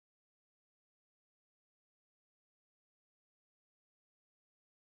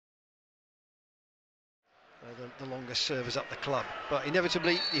the longest servers at the club, but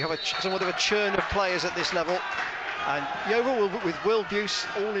inevitably you have somewhat of a churn of players at this level, and Yeovil with Will Buse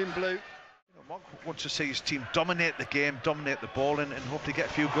all in blue. Mark wants to see his team dominate the game, dominate the ball, and hopefully get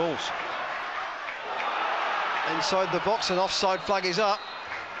a few goals. Inside the box, an offside flag is up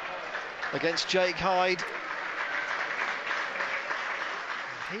against Jake Hyde.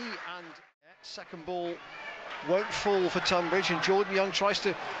 He and second ball won't fall for Tonbridge, and Jordan Young tries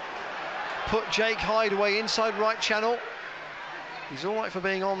to put Jake Hyde away inside right channel. He's all right for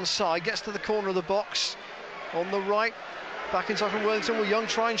being onside, gets to the corner of the box on the right, back inside from Wellington. Will Young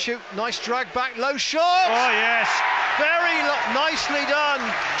try and shoot? Nice drag back, low shot! Oh yes! Very nicely done.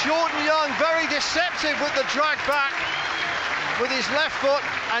 Jordan Young very deceptive with the drag back with his left foot,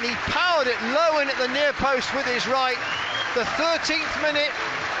 and he powered it low in at the near post with his right. The 13th minute.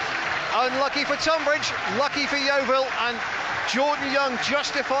 Unlucky for Tonbridge, lucky for Yeovil, and Jordan Young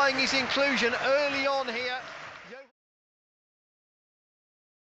justifying his inclusion early on here.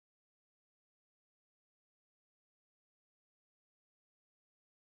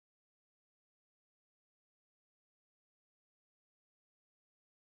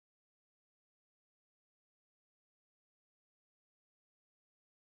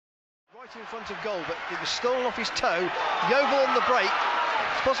 Right in front of goal, but it was stolen off his toe. Yeovil on the break.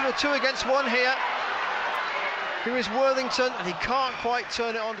 It's possible 2 against 1 here. Here is Worthington, and he can't quite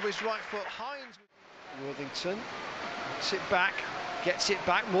turn it onto his right foot. Hines, Worthington gets it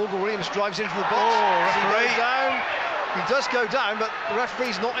back. Morgan Williams drives into the box. Oh, referee. He goes down. He does go down, but the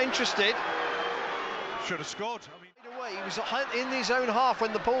referee's not interested. Should have scored. He was in his own half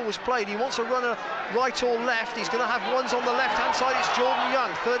when the ball was played. He wants a runner right or left. He's going to have ones on the left-hand side. It's Jordan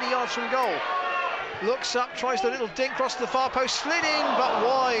Young, 30 yards from goal. Looks up, tries the little dink across the far post, slid in, but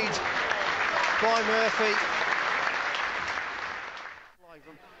wide by Murphy.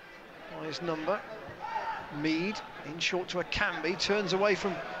 By his number. Mead in short to a Canby, turns away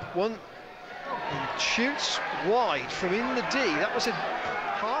from one and shoots wide from in the D. That was a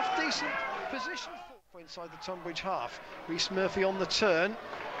half-decent position inside the Tonbridge half. Rhys Murphy on the turn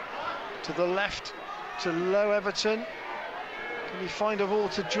to the left to Low Everton. Can he find a ball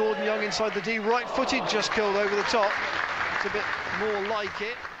to Jordan Young inside the D? Right-footed, just killed over the top. It's a bit more like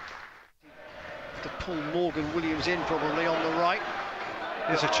it. To pull Morgan Williams in probably on the right.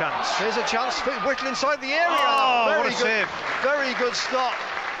 There's a chance. There's a chance. Whittle inside the area. Oh, very what a good, save. Very good stop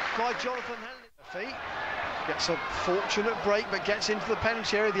by Jonathan Henley. Gets a fortunate break, but gets into the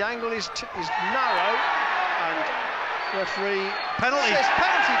penalty area. The angle is narrow, and referee penalty. Says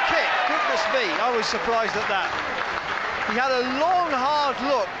penalty kick. Goodness me, I was surprised at that. He had a long, hard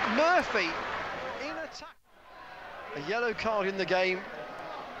look. Murphy in attack. A yellow card in the game.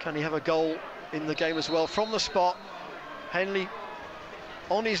 Can he have a goal in the game as well from the spot? Henley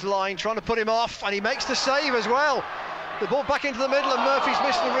on his line, trying to put him off, and he makes the save as well. The ball back into the middle, and Murphy's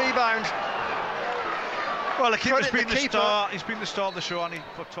missed the rebound. Well, the keeper's been the star. He's been the star of the show, hasn't he,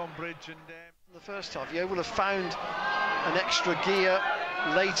 for Tonbridge. And in the first half, Yeovil have found an extra gear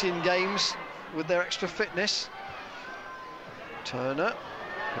late in games with their extra fitness. Turner,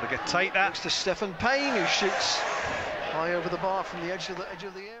 got to get tight. That looks to Stephen Payne, who shoots high over the bar from the edge of the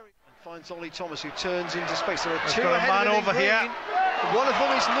area, and finds Ollie Thomas, who turns into space. There are two ahead of him over here. One of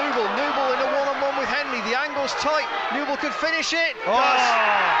them is Nouble. Nouble in a one-on-one with Henley. The angle's tight. Nouble could finish it. Oh.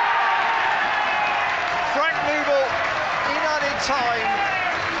 Frank Nouble in added time.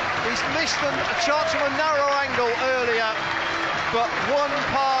 He's missed a chance from a narrow angle earlier, but one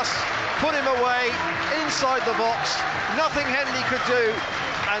pass put him away inside the box. Nothing Henley could do,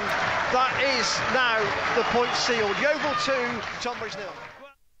 and that is now the point sealed. Yeovil 2, Tonbridge 0.